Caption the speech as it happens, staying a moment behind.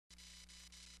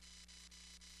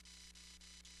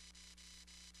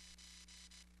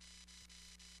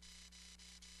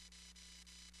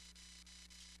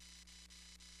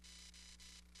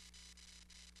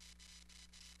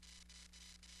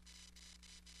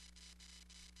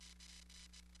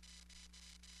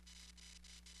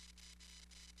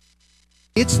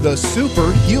It's the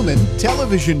Superhuman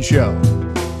Television Show,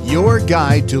 your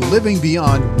guide to living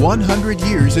beyond 100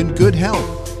 years in good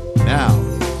health. Now,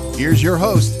 here's your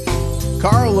host,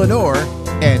 Carl Lenore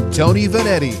and Tony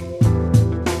Vanetti.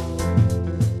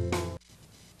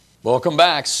 Welcome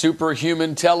back,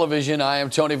 Superhuman Television. I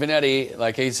am Tony Vanetti.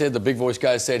 Like he said, the big voice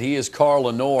guy said, he is Carl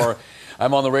Lenore.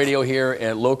 I'm on the radio here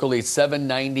at locally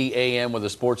 790 AM with a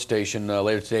sports station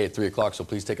later today at 3 o'clock, so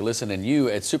please take a listen. And you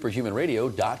at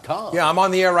superhumanradio.com. Yeah, I'm on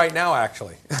the air right now,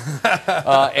 actually.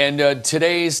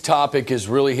 Today's topic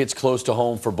really hits close to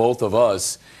home for both of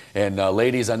us. And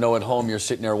ladies, I know at home you're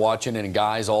sitting there watching, and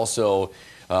guys also,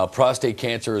 prostate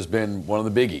cancer has been one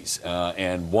of the biggies.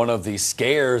 And one of the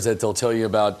scares that they'll tell you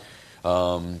about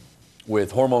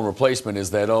with hormone replacement is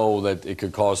that, that it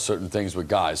could cause certain things with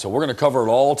guys. So we're going to cover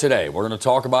it all today. We're going to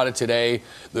talk about it today,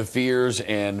 the fears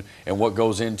and what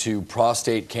goes into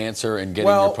prostate cancer and getting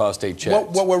your prostate checked.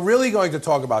 What we're really going to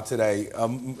talk about today,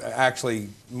 actually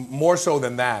more so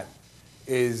than that,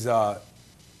 is a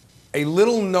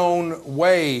little known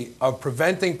way of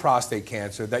preventing prostate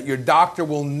cancer that your doctor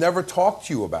will never talk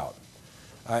to you about.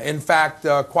 In fact,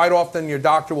 quite often your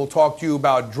doctor will talk to you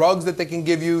about drugs that they can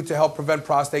give you to help prevent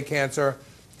prostate cancer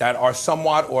that are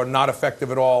somewhat or not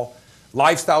effective at all,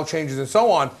 lifestyle changes and so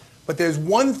on. But there's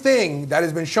one thing that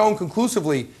has been shown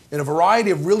conclusively in a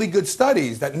variety of really good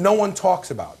studies that no one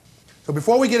talks about. So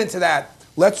before we get into that,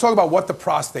 let's talk about what the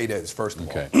prostate is, first of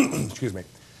all. Excuse me.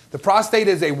 The prostate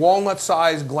is a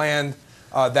walnut-sized gland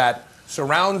that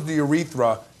surrounds the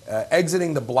urethra,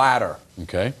 exiting the bladder.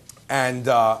 Okay. And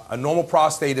a normal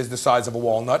prostate is the size of a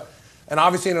walnut. And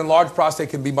obviously an enlarged prostate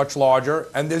can be much larger.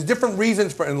 And there's different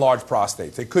reasons for enlarged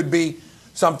prostates. It could be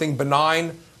something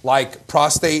benign like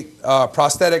prostatic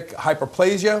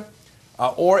hyperplasia,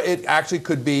 or it actually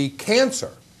could be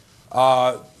cancer.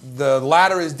 The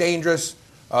latter is dangerous.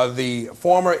 The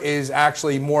former is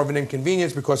actually more of an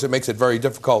inconvenience because it makes it very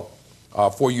difficult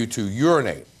for you to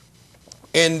urinate.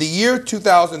 In the year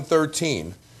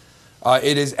 2013,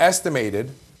 it is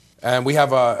estimated, and we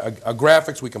have a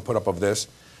graphics we can put up of this,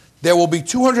 there will be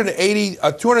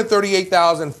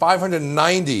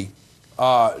 238,590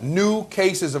 new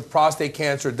cases of prostate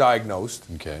cancer diagnosed,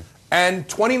 and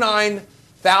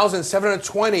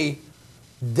 29,720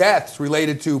 deaths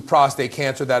related to prostate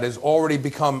cancer that has already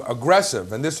become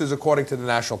aggressive, and this is according to the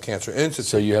National Cancer Institute.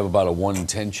 So you have about a 1 in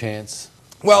 10 chance?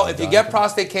 Well, if you get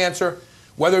prostate cancer,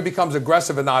 whether it becomes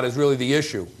aggressive or not is really the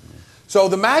issue. So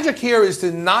the magic here is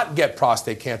to not get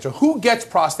prostate cancer. Who gets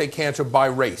prostate cancer by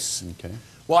race? Okay.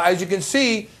 Well, as you can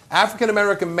see, African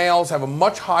American males have a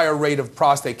much higher rate of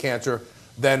prostate cancer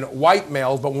than white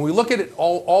males, but when we look at it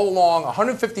all along,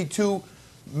 152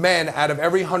 men out of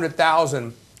every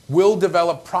 100,000 will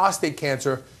develop prostate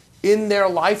cancer in their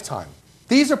lifetime.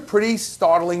 These are pretty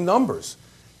startling numbers.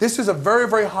 This is a very,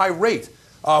 very high rate.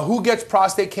 Who gets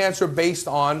prostate cancer based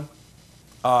on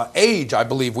age, I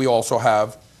believe we also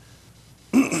have.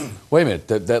 Wait a minute,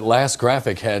 that last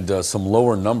graphic had some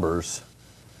lower numbers.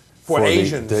 For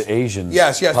Asians. The Asian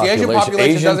yes, the Asian population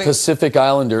Asian Pacific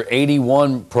Islander,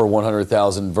 81 per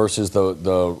 100,000 versus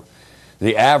the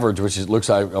average, which looks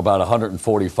like about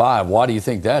 145. Why do you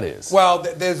think that is? Well,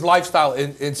 there's lifestyle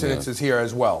incidences here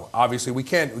as well. Obviously, we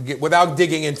can't get, without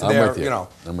digging into their,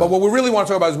 But what we really want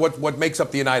to talk about is what makes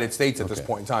up the United States at this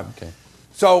point in time. Okay.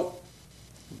 So,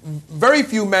 very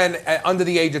few men under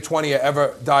the age of 20 are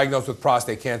ever diagnosed with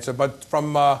prostate cancer, but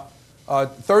from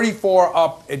 34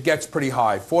 up, it gets pretty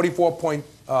high.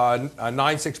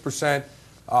 44.96%,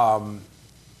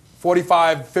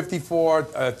 45, 54,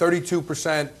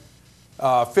 32%,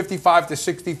 55 to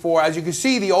 64. As you can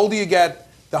see, the older you get,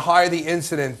 the higher the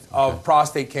incidence of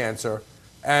prostate cancer.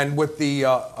 And with the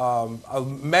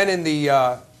men in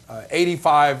the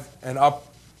 85 and up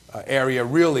area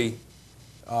really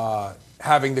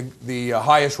having the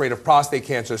highest rate of prostate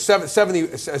cancer,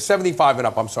 75 and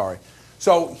up, I'm sorry.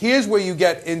 So here's where you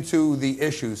get into the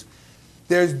issues.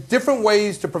 There's different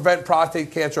ways to prevent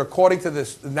prostate cancer according to the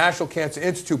National Cancer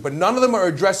Institute, but none of them are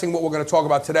addressing what we're going to talk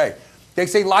about today. They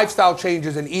say lifestyle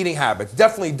changes and eating habits.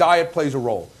 Definitely diet plays a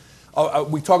role.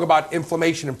 We talk about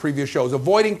inflammation in previous shows,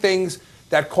 avoiding things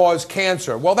that cause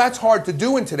cancer. Well, that's hard to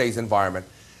do in today's environment.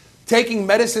 Taking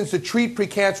medicines to treat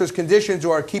precancerous conditions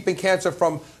or keeping cancer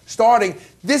from starting,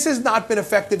 this has not been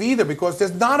effective either because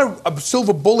there's not a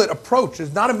silver bullet approach.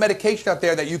 There's not a medication out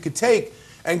there that you could take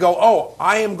and go, oh,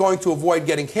 I am going to avoid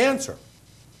getting cancer.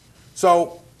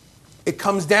 So it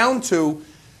comes down to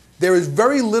there is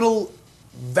very little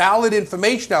valid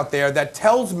information out there that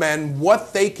tells men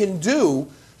what they can do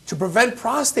to prevent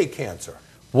prostate cancer.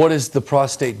 What does the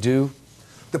prostate do?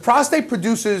 The prostate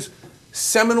produces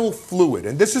seminal fluid,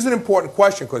 and this is an important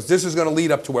question because this is going to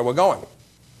lead up to where we're going.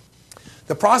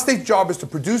 The prostate's job is to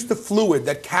produce the fluid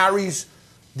that carries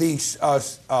the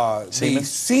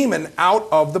semen out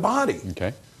of the body.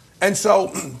 Okay. And so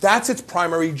that's its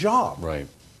primary job. Right.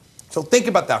 So think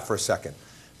about that for a second.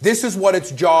 This is what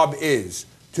its job is,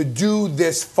 to do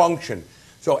this function.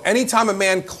 So anytime a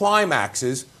man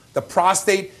climaxes, the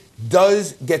prostate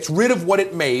gets rid of what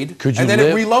it made, and then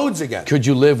it reloads again. Could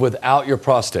you live without your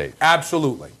prostate?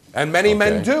 Absolutely. And many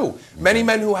men do. Many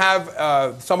men who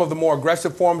have some of the more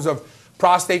aggressive forms of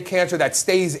prostate cancer that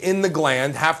stays in the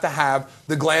gland have to have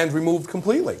the gland removed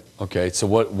completely. Okay, so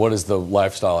what is the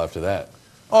lifestyle after that?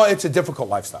 Oh, it's a difficult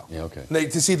lifestyle. Yeah, okay.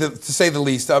 To say the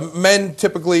least. Men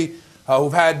typically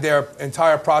who've had their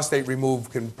entire prostate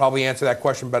removed can probably answer that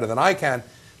question better than I can.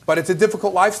 But it's a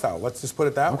difficult lifestyle. Let's just put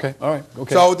it that way. Okay, all right,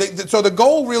 okay. So the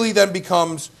goal really then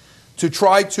becomes to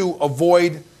try to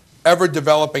avoid ever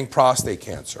developing prostate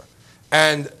cancer.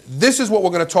 And this is what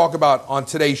we're going to talk about on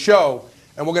today's show.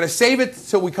 And we're going to save it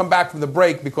till we come back from the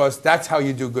break because that's how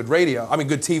you do good radio. I mean,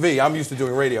 good TV. I'm used to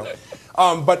doing radio.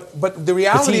 But the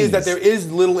reality is that there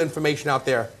is little information out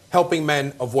there helping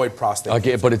men avoid prostate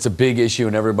cancer. But it's a big issue,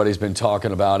 and everybody's been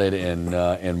talking about it,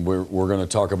 and we're going to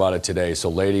talk about it today. So,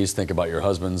 ladies, think about your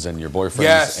husbands and your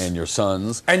boyfriends and your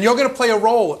sons. And you're going to play a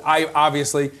role,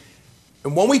 obviously.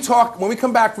 And when we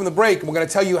come back from the break, we're going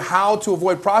to tell you how to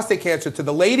avoid prostate cancer. To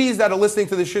the ladies that are listening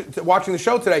to watching the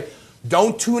show today,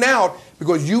 don't tune out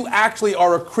because you actually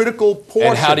are a critical portion.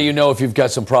 And how do you know if you've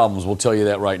got some problems? We'll tell you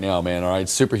that right now, man. All right,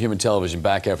 Superhuman Television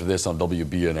back after this on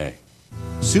WBNA.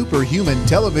 Superhuman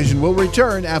Television will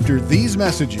return after these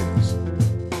messages.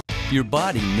 Your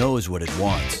body knows what it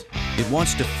wants. It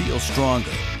wants to feel stronger,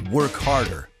 work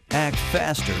harder, act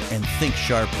faster, and think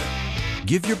sharper.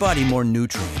 Give your body more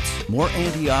nutrients, more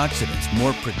antioxidants,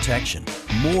 more protection,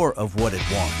 more of what it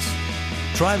wants.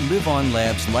 Try Live On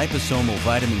Lab's liposomal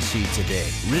vitamin C today,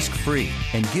 risk-free,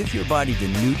 and give your body the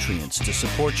nutrients to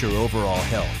support your overall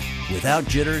health, without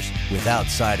jitters, without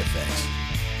side effects.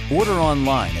 Order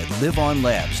online at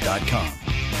liveonlabs.com.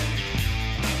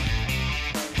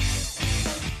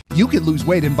 You can lose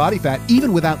weight and body fat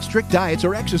even without strict diets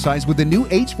or exercise with the new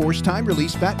H-Force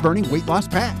Time-Release Fat-Burning Weight Loss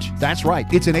Patch. That's right,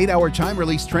 it's an 8-hour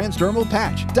time-release transdermal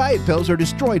patch. Diet pills are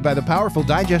destroyed by the powerful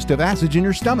digestive acids in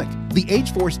your stomach. The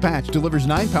H-Force patch delivers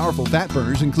 9 powerful fat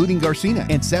burners, including Garcina,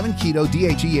 and 7 keto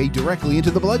DHEA directly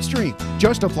into the bloodstream.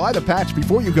 Just apply the patch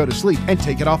before you go to sleep and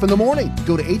take it off in the morning.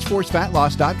 Go to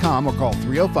hforcefatloss.com or call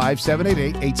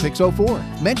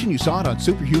 305-788-8604. Mention you saw it on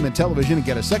Superhuman Television and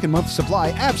get a second month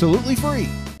supply absolutely free.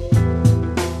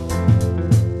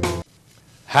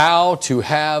 How to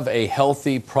have a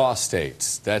healthy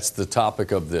prostate. That's the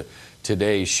topic of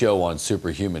today's show on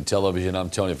Superhuman Television. I'm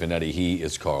Tony Vanetti. He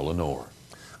is Carl Lenore.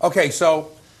 Okay, so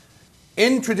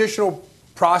in traditional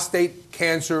prostate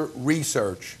cancer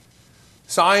research,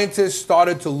 scientists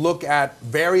started to look at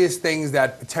various things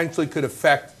that potentially could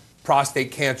affect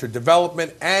prostate cancer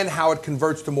development and how it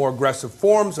converts to more aggressive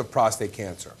forms of prostate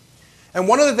cancer. And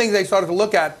one of the things they started to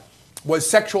look at was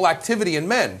sexual activity in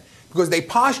men, because they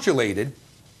postulated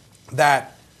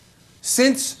that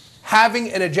since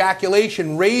having an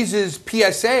ejaculation raises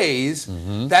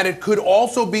PSAs, that it could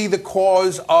also be the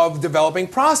cause of developing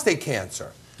prostate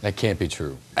cancer. That can't be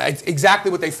true. It's exactly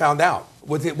what they found out.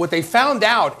 What they found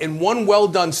out in one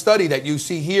well-done study that you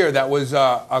see here, that was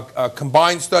a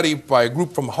combined study by a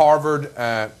group from Harvard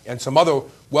and some other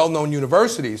well-known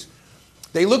universities,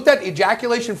 they looked at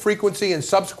ejaculation frequency and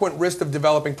subsequent risk of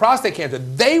developing prostate cancer.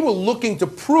 They were looking to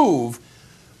prove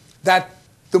that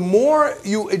the more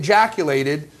you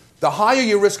ejaculated, the higher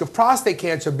your risk of prostate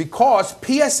cancer, because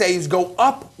PSAs go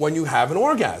up when you have an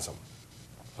orgasm.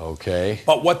 Okay.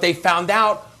 But what they found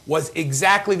out was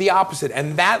exactly the opposite,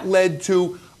 and that led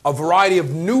to a variety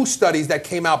of new studies that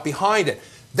came out behind it.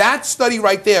 That study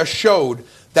right there showed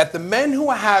that the men who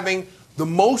were having the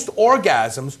most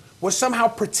orgasms were somehow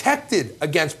protected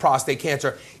against prostate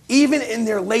cancer, even in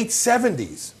their late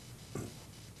 70s.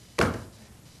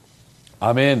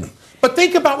 I'm in. But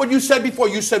think about what you said before.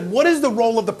 You said, what is the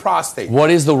role of the prostate? What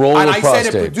is the role of the prostate? And I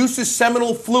said it produces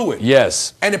seminal fluid.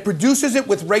 Yes. And it produces it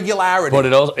with regularity. But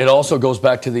it also goes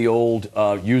back to the old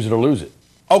use it or lose it.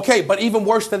 Okay, but even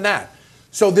worse than that.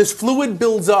 So this fluid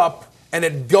builds up and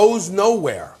it goes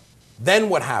nowhere. Then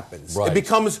what happens? Right. It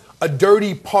becomes a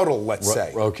dirty puddle, let's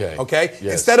say. Okay. Okay?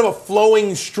 Yes. Instead of a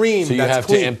flowing stream so you that's have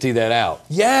clean. to empty that out.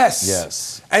 Yes.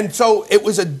 Yes. And so it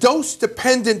was a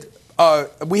dose-dependent.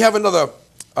 We have another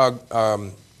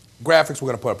graphics we're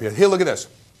going to put up here. Here, look at this.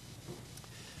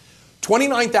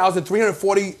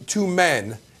 29,342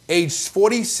 men aged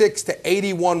 46 to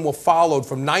 81 were followed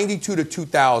from 92 to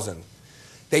 2000.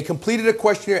 They completed a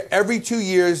questionnaire every 2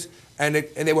 years, and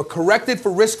they were corrected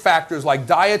for risk factors like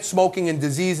diet, smoking, and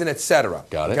disease, and etc.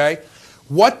 Got it. Okay?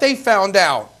 What they found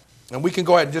out, and we can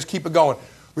go ahead and just keep it going,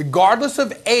 regardless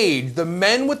of age, the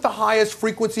men with the highest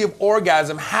frequency of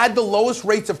orgasm had the lowest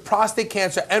rates of prostate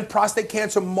cancer and prostate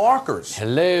cancer markers.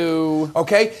 Hello.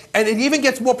 Okay? And it even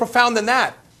gets more profound than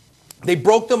that. They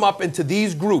broke them up into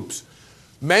these groups.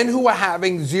 Men who were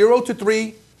having 0 to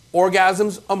 3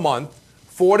 orgasms a month,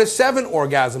 4 to 7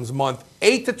 orgasms a month,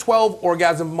 8 to 12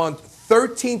 orgasms a month,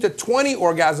 13 to 20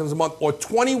 orgasms a month, or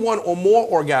 21 or more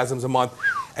orgasms a month.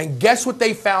 And guess what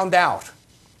they found out?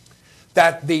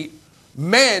 That the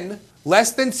men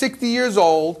less than 60 years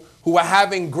old who were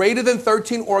having greater than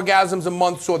 13 orgasms a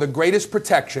month saw the greatest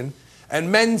protection,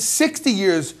 and men 60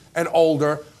 years and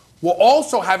older were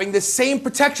also having the same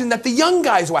protection that the young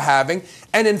guys were having.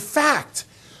 And in fact,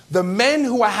 the men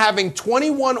who were having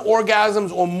 21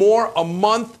 orgasms or more a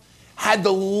month had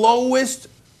the lowest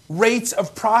rates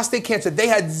of prostate cancer. They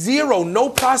had no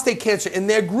prostate cancer in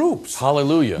their groups.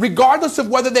 Hallelujah. Regardless of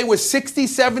whether they were 60,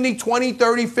 70, 20,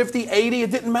 30, 50, 80,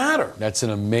 it didn't matter. That's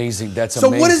amazing. So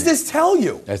what does this tell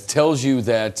you? That tells you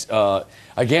that,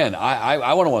 again,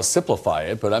 I want to simplify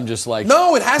it, but I'm just like,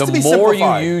 no, it has to be simplified. The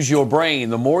more you use your brain,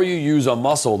 the more you use a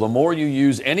muscle, the more you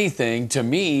use anything, to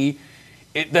me,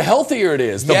 the healthier it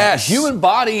is. The human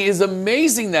body is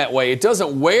amazing that way. It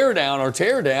doesn't wear down or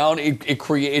tear down.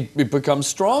 It becomes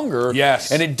stronger.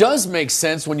 Yes. And it does make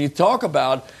sense when you talk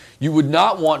about you would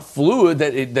not want fluid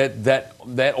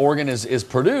that organ is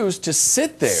produced to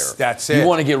sit there. That's it. You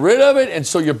want to get rid of it, and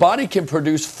so your body can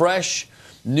produce fresh,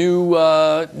 new.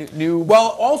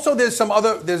 Well, also there's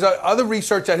other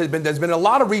research that there's been a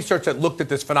lot of research that looked at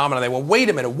this phenomenon. They went, wait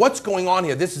a minute, what's going on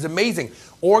here? This is amazing.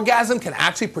 Orgasm can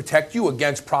actually protect you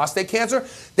against prostate cancer.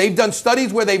 They've done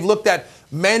studies where they've looked at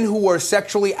men who were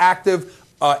sexually active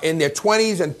in their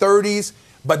 20s and 30s,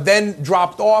 but then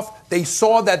dropped off. They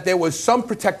saw that there was some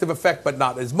protective effect, but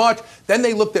not as much. Then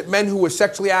they looked at men who were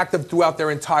sexually active throughout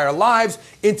their entire lives,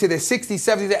 into their 60s,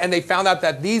 70s, and they found out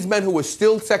that these men who were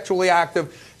still sexually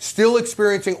active, still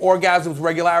experiencing orgasms with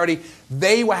regularity,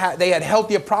 they had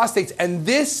healthier prostates. And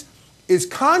this is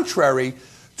contrary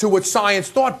to what science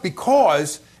thought,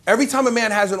 because every time a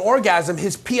man has an orgasm,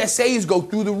 his PSAs go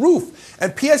through the roof.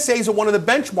 And PSAs are one of the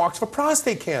benchmarks for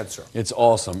prostate cancer. It's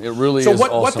awesome. It really is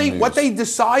awesome news. What they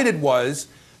decided was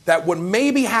that what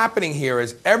may be happening here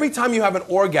is every time you have an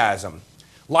orgasm,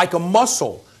 like a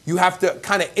muscle, you have to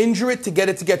kind of injure it to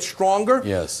get stronger.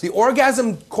 Yes. The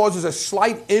orgasm causes a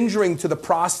slight injuring to the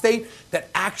prostate that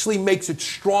actually makes it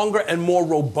stronger and more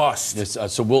robust. Yes,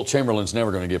 so Wilt Chamberlain's never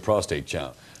going to get prostate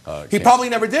cancer. He probably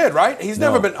never did, right? He's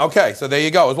never been. Okay, so there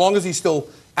you go. As long as he's still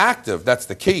active, that's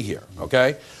the key here,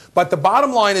 okay? But the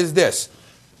bottom line is this.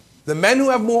 The men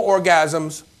who have more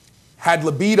orgasms had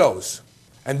libidos.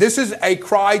 And this is a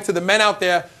cry to the men out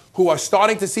there who are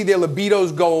starting to see their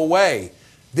libidos go away.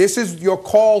 This is your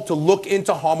call to look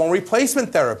into hormone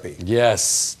replacement therapy.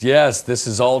 Yes, yes. This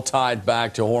is all tied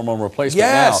back to hormone replacement.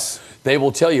 Yes. Now, they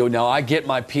will tell you, now I get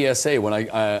my PSA when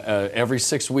every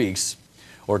 6 weeks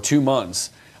or 2 months,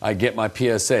 I get my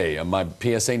PSA. My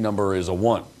PSA number is a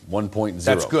 1.0.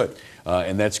 That's good.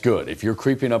 And that's good. If you're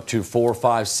creeping up to 4,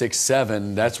 5, 6,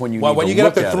 7, that's when you need to look at it. Well, when you get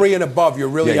up to 3 and above, you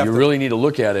really have to. You really need to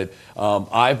look at it.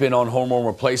 I've been on hormone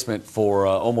replacement for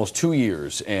almost 2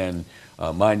 years, and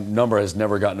my number has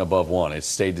never gotten above 1. It's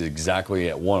stayed exactly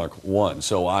at 1.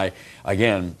 So I've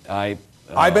been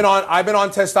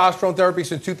on testosterone therapy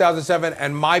since 2007,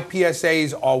 and my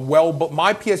PSAs are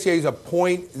my PSAs are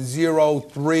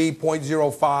 0.03,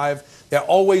 0.05. They're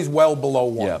always well below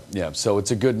 1. Yeah. So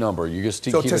it's a good number. You just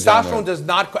keep testosterone does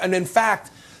not, and in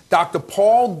fact, Dr.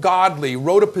 Paul Godley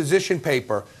wrote a position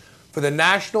paper for the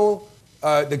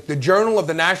the Journal of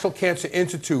the National Cancer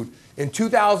Institute in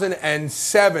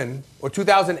 2007 or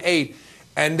 2008,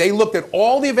 and they looked at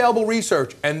all the available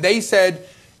research, and they said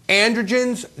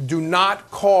androgens do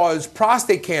not cause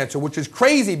prostate cancer, which is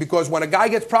crazy because when a guy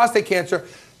gets prostate cancer,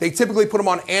 they typically put him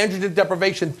on androgen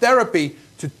deprivation therapy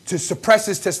to suppress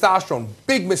his testosterone.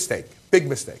 Big mistake. Big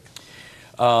mistake.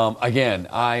 Again,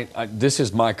 this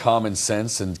is my common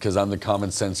sense, and because I'm the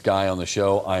common sense guy on the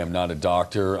show, I am not a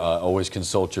doctor. Always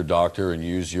consult your doctor and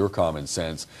use your common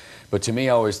sense. But to me,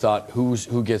 I always thought,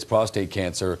 who gets prostate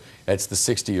cancer? It's the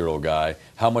 60-year-old guy.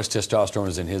 How much testosterone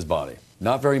is in his body?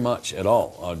 Not very much at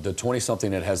all. The 20-something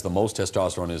that has the most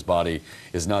testosterone in his body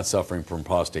is not suffering from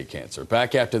prostate cancer.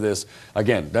 Back after this,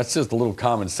 again, that's just a little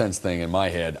common sense thing in my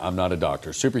head. I'm not a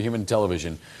doctor. Superhuman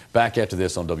Television, back after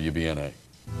this on WBNA.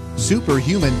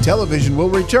 Superhuman Television will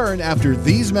return after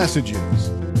these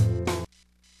messages.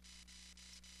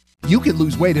 You can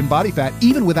lose weight and body fat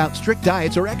even without strict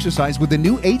diets or exercise with the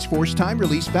new H-Force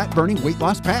time-release fat-burning weight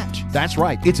loss patch. That's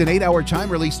right, it's an 8-hour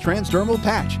time-release transdermal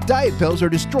patch. Diet pills are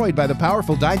destroyed by the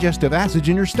powerful digestive acids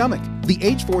in your stomach. The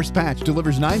H-Force patch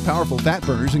delivers 9 powerful fat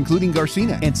burners, including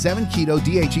Garcina, and 7 keto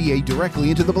DHEA directly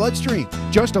into the bloodstream.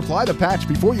 Just apply the patch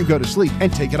before you go to sleep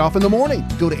and take it off in the morning.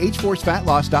 Go to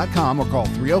hforcefatloss.com or call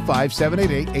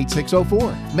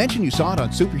 305-788-8604. Mention you saw it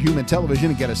on Superhuman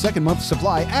Television and get a second month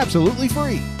supply absolutely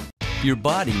free. Your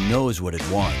body knows what it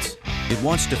wants. It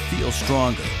wants to feel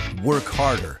stronger, work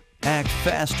harder, act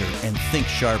faster, and think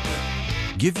sharper.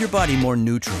 Give your body more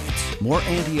nutrients, more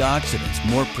antioxidants,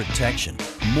 more protection,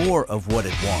 more of what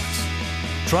it wants.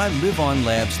 Try Live On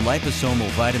Labs liposomal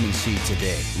vitamin C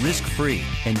today, risk-free,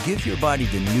 and give your body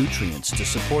the nutrients to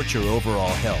support your overall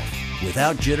health,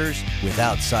 without jitters,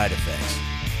 without side effects.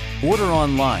 Order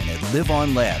online at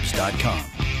liveonlabs.com.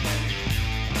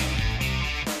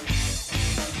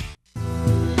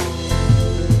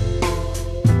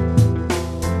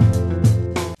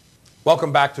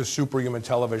 Welcome back to Superhuman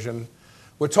Television.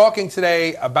 We're talking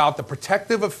today about the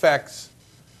protective effects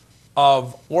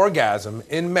of orgasm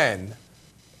in men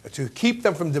to keep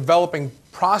them from developing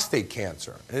prostate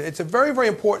cancer. It's a very, very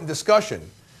important discussion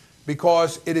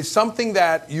because it is something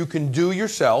that you can do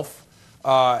yourself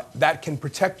that can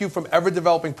protect you from ever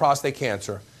developing prostate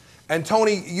cancer. And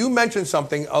Tony, you mentioned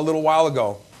something a little while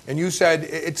ago, and you said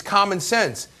it's common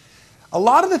sense. A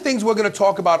lot of the things we're going to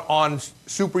talk about on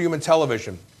Superhuman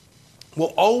Television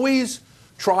will always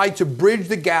try to bridge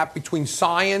the gap between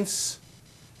science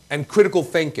and critical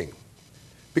thinking.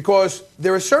 Because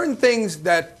there are certain things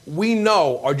that we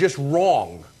know are just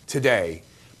wrong today,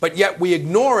 but yet we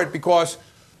ignore it because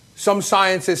some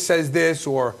scientist says this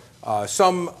or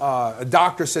some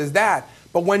doctor says that.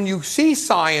 But when you see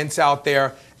science out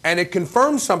there and it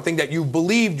confirms something that you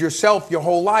believed yourself your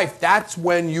whole life, that's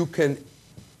when you can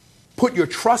put your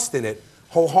trust in it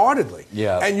wholeheartedly.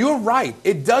 Yeah. And you're right.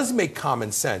 It does make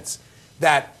common sense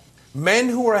that men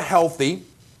who are healthy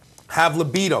have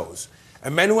libidos.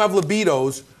 And men who have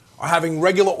libidos are having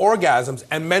regular orgasms.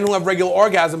 And men who have regular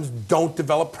orgasms don't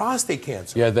develop prostate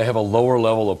cancer. Yeah, they have a lower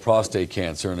level of prostate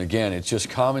cancer. And again, it's just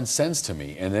common sense to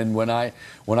me. And then when I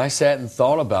sat and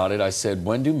thought about it, I said,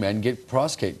 when do men get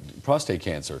prostate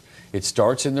cancer? It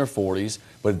starts in their 40s,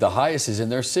 but the highest is in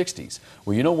their 60s.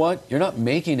 Well, you know what? You're not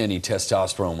making any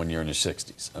testosterone when you're in your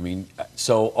 60s. I mean,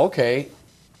 so, okay.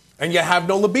 And you have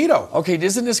no libido. Okay,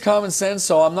 isn't this common sense?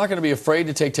 So I'm not going to be afraid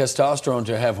to take testosterone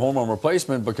to have hormone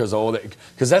replacement because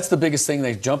that's the biggest thing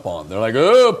they jump on. They're like,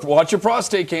 oh, watch your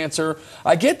prostate cancer.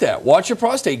 I get that. Watch your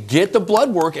prostate. Get the blood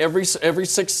work every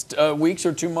 6 weeks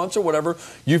or 2 months or whatever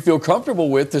you feel comfortable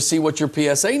with to see what your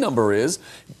PSA number is.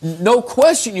 No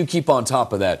question you keep on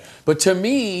top of that. But to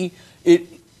me,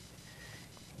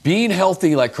 being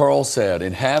healthy, like Carl said,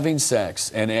 and having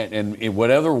sex, and in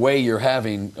whatever way you're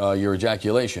having your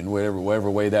ejaculation,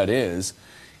 whatever way that is,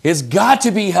 it's got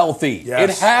to be healthy. Yes.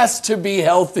 It has to be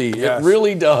healthy. Yes. It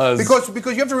really does.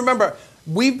 Because you have to remember,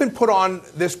 we've been put on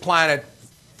this planet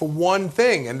for one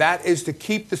thing, and that is to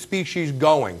keep the species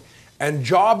going. And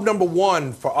job number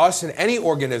one for us and any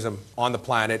organism on the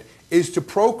planet is to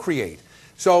procreate.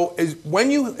 So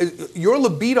your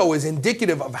libido is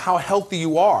indicative of how healthy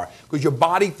you are because your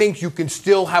body thinks you can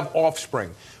still have offspring.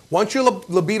 Once your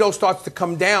libido starts to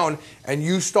come down and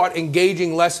you start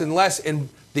engaging less and less in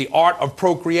the art of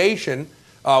procreation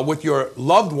with your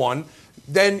loved one,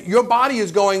 then your body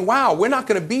is going, wow, we're not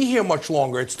going to be here much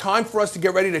longer. It's time for us to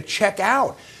get ready to check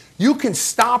out. You can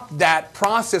stop that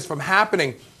process from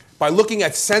happening by looking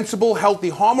at sensible, healthy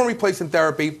hormone replacement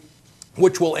therapy,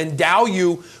 which will endow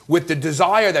you with the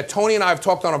desire that Tony and I have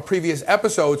talked on previous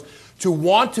episodes to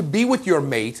want to be with your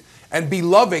mate and be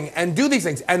loving and do these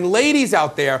things. And ladies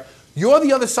out there, you're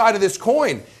the other side of this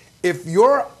coin. If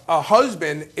your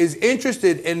husband is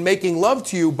interested in making love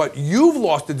to you, but you've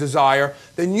lost the desire,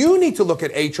 then you need to look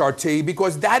at HRT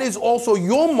because that is also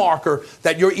your marker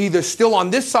that you're either still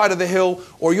on this side of the hill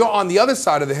or you're on the other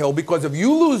side of the hill, because if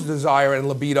you lose desire and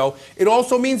libido, it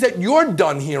also means that you're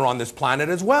done here on this planet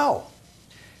as well.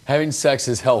 Having sex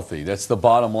is healthy. That's the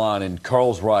bottom line. And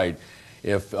Carl's right.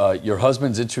 If your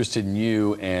husband's interested in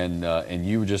you and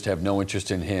you just have no interest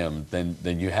in him,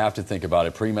 then you have to think about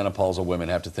it. Premenopausal women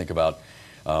have to think about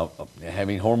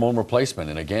having hormone replacement.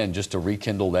 And again, just to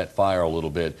rekindle that fire a little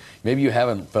bit. Maybe you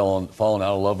haven't fallen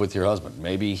out of love with your husband.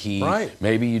 Maybe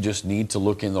maybe you just need to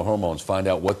look in the hormones, find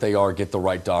out what they are, get the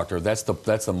right doctor. That's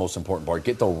the most important part.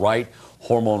 Get the right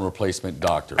hormone replacement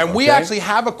doctor. And we actually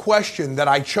have a question that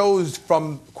I chose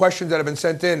from questions that have been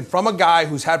sent in from a guy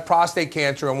who's had prostate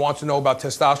cancer and wants to know about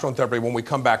testosterone therapy when we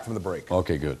come back from the break.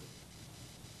 Okay, good.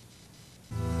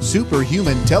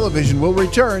 Superhuman Television will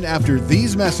return after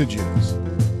these messages.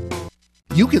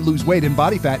 You can lose weight and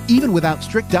body fat even without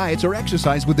strict diets or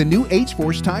exercise with the new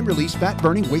H-Force Time-Release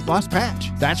Fat-Burning Weight Loss Patch.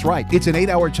 That's right, it's an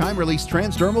 8-hour time-release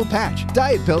transdermal patch.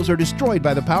 Diet pills are destroyed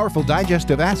by the powerful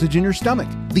digestive acids in your stomach.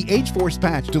 The H-Force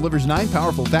patch delivers 9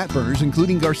 powerful fat burners,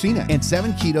 including Garcina, and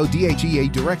 7 keto DHEA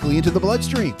directly into the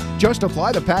bloodstream. Just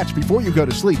apply the patch before you go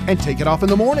to sleep and take it off in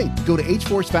the morning. Go to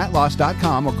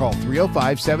hforcefatloss.com or call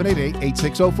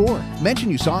 305-788-8604.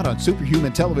 Mention you saw it on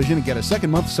Superhuman Television and get a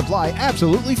second month supply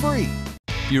absolutely free.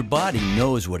 Your body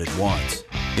knows what it wants.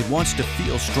 It wants to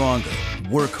feel stronger,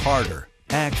 work harder,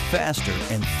 act faster,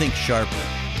 and think sharper.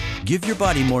 Give your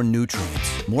body more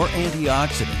nutrients, more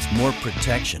antioxidants, more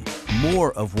protection,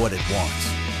 more of what it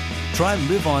wants. Try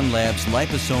Live On Labs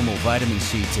liposomal vitamin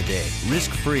C today,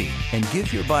 risk-free, and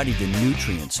give your body the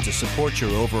nutrients to support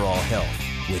your overall health,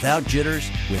 without jitters,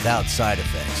 without side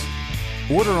effects.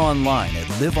 Order online at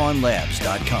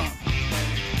liveonlabs.com.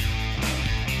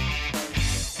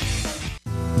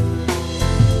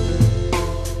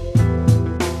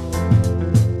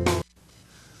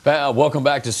 Welcome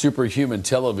back to Superhuman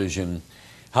Television.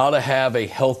 How to have a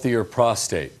healthier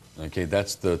prostate. Okay,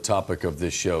 that's the topic of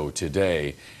this show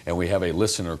today. And we have a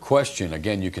listener question.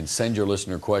 Again, you can send your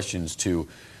listener questions to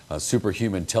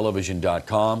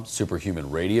superhumantelevision.com,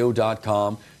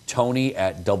 superhumanradio.com,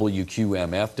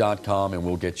 Tony@WQMF.com, and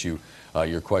we'll get you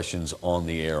your questions on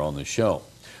the air on the show.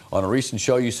 On a recent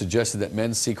show, you suggested that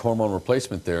men seek hormone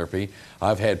replacement therapy.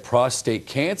 I've had prostate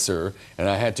cancer, and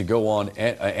I had to go on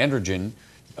androgen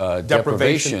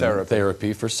deprivation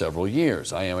therapy for several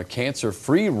years. I am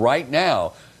cancer-free right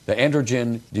now. The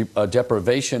androgen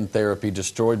deprivation therapy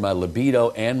destroyed my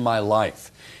libido and my life.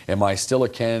 Am I still a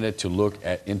candidate to look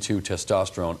into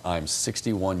testosterone? I'm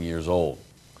 61 years old.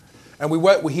 And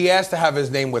he asked to have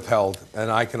his name withheld, and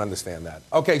I can understand that.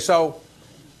 Okay, so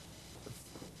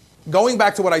going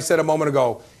back to what I said a moment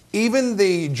ago, even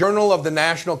the Journal of the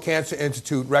National Cancer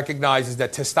Institute recognizes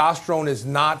that testosterone is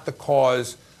not the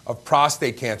cause of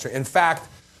prostate cancer. In fact,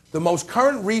 the most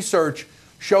current research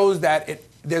shows that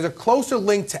there's a closer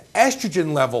link to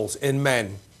estrogen levels in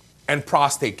men and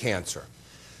prostate cancer.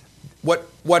 What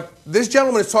this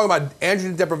gentleman is talking about,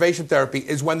 androgen deprivation therapy,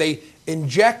 is when they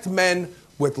inject men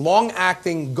with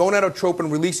long-acting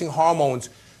gonadotropin-releasing hormones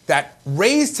that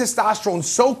raise testosterone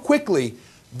so quickly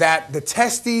that the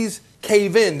testes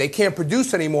cave in, they can't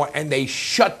produce anymore, and they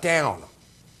shut down.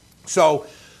 So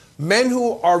men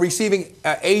who are receiving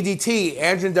ADT,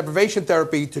 androgen deprivation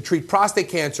therapy, to treat prostate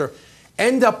cancer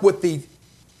end up with the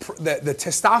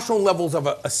testosterone levels of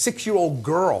a 6-year-old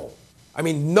girl. I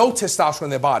mean, no testosterone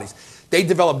in their bodies. They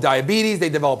develop diabetes, they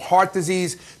develop heart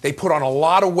disease, they put on a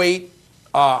lot of weight.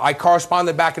 I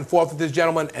corresponded back and forth with this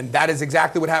gentleman, and that is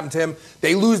exactly what happened to him.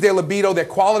 They lose their libido, their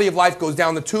quality of life goes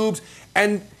down the tubes,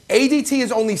 and ADT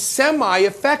is only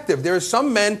semi-effective. There are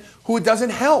some men who it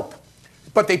doesn't help,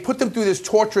 but they put them through this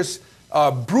torturous,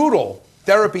 brutal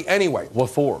therapy anyway. What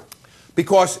for?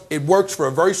 Because it works for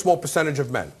a very small percentage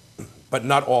of men, but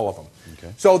not all of them.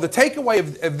 Okay. So the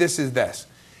takeaway of this is this.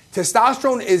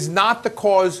 Testosterone is not the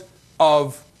cause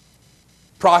of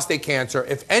prostate cancer.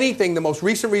 If anything, the most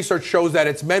recent research shows that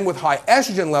it's men with high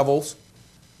estrogen levels,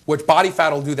 which body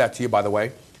fat will do that to you, by the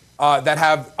way, that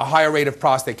have a higher rate of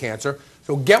prostate cancer.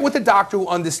 So get with a doctor who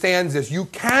understands this. You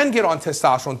can get on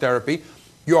testosterone therapy.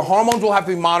 Your hormones will have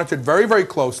to be monitored very, very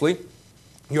closely.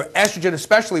 Your estrogen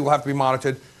especially will have to be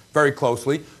monitored very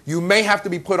closely. You may have to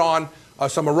be put on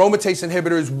some aromatase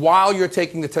inhibitors while you're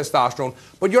taking the testosterone,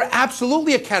 but you're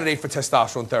absolutely a candidate for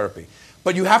testosterone therapy.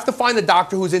 But you have to find a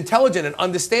doctor who's intelligent and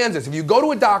understands this. If you go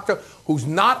to a doctor who's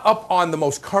not up on the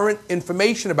most current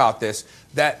information about this,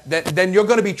 then you're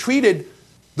going to be treated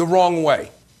the wrong way.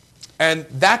 And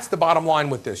that's the bottom line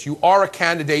with this. You are a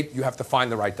candidate. You have to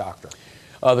find the right doctor.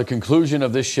 The conclusion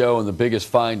of this show and the biggest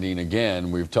finding, again,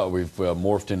 we've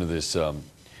morphed into this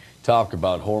talk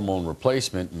about hormone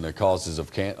replacement and the causes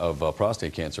of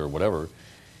prostate cancer or whatever.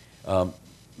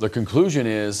 The conclusion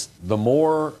is the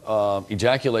more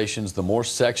ejaculations, the more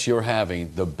sex you're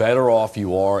having, the better off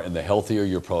you are and the healthier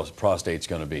your prostate's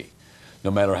going to be.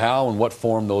 No matter how and what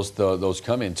form those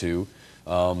come into,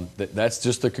 that's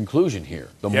just the conclusion here.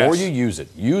 The more you use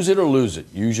it or lose it.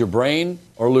 Use your brain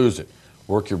or lose it.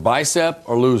 Work your bicep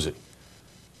or lose it.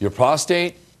 Your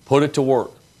prostate, put it to work.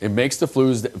 It makes the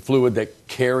fluid that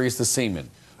carries the semen.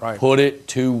 Right. Put it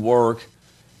to work.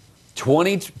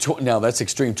 Now that's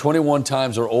extreme. 21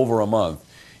 times or over a month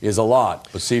is a lot,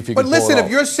 but see if you can pull it off. But listen, if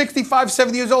you're 65,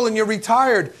 70 years old and you're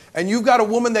retired and you've got a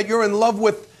woman that you're in love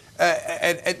with,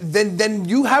 then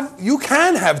you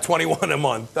can have 21 a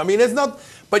month. I mean, it's not.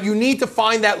 But you need to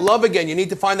find that love again. You need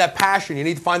to find that passion. You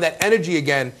need to find that energy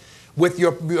again with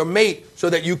your mate so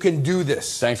that you can do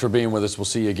this. Thanks for being with us. We'll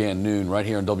see you again noon right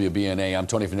here on WBNA. I'm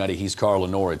Tony Vanetti. He's Carl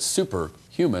Lenore. It's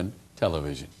Superhuman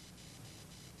Television.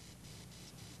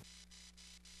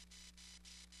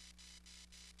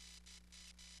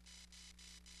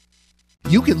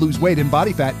 You can lose weight and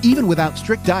body fat even without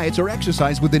strict diets or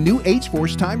exercise with the new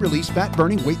H-Force time-release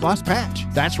fat-burning weight loss patch.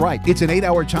 That's right, it's an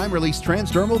 8-hour time-release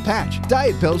transdermal patch.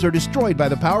 Diet pills are destroyed by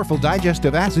the powerful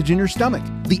digestive acids in your stomach.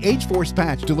 The H-Force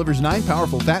patch delivers 9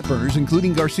 powerful fat burners,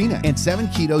 including Garcina, and 7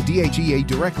 keto DHEA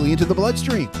directly into the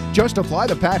bloodstream. Just apply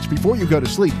the patch before you go to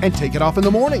sleep and take it off in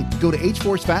the morning. Go to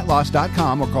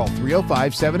hforcefatloss.com or call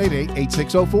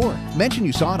 305-788-8604. Mention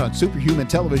you saw it on Superhuman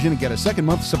Television and get a second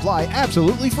month supply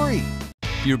absolutely free.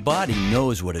 Your body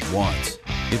knows what it wants.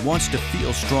 It wants to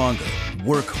feel stronger,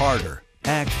 work harder,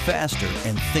 act faster,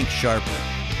 and think sharper.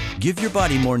 Give your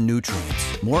body more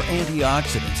nutrients, more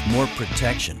antioxidants, more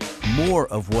protection, more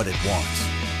of what it wants.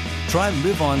 Try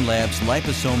Live On Lab's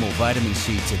liposomal vitamin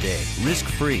C today,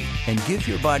 risk-free, and give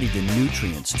your body the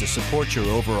nutrients to support your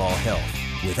overall health,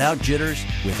 without jitters,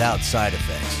 without side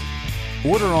effects.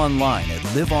 Order online at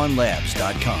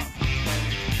liveonlabs.com.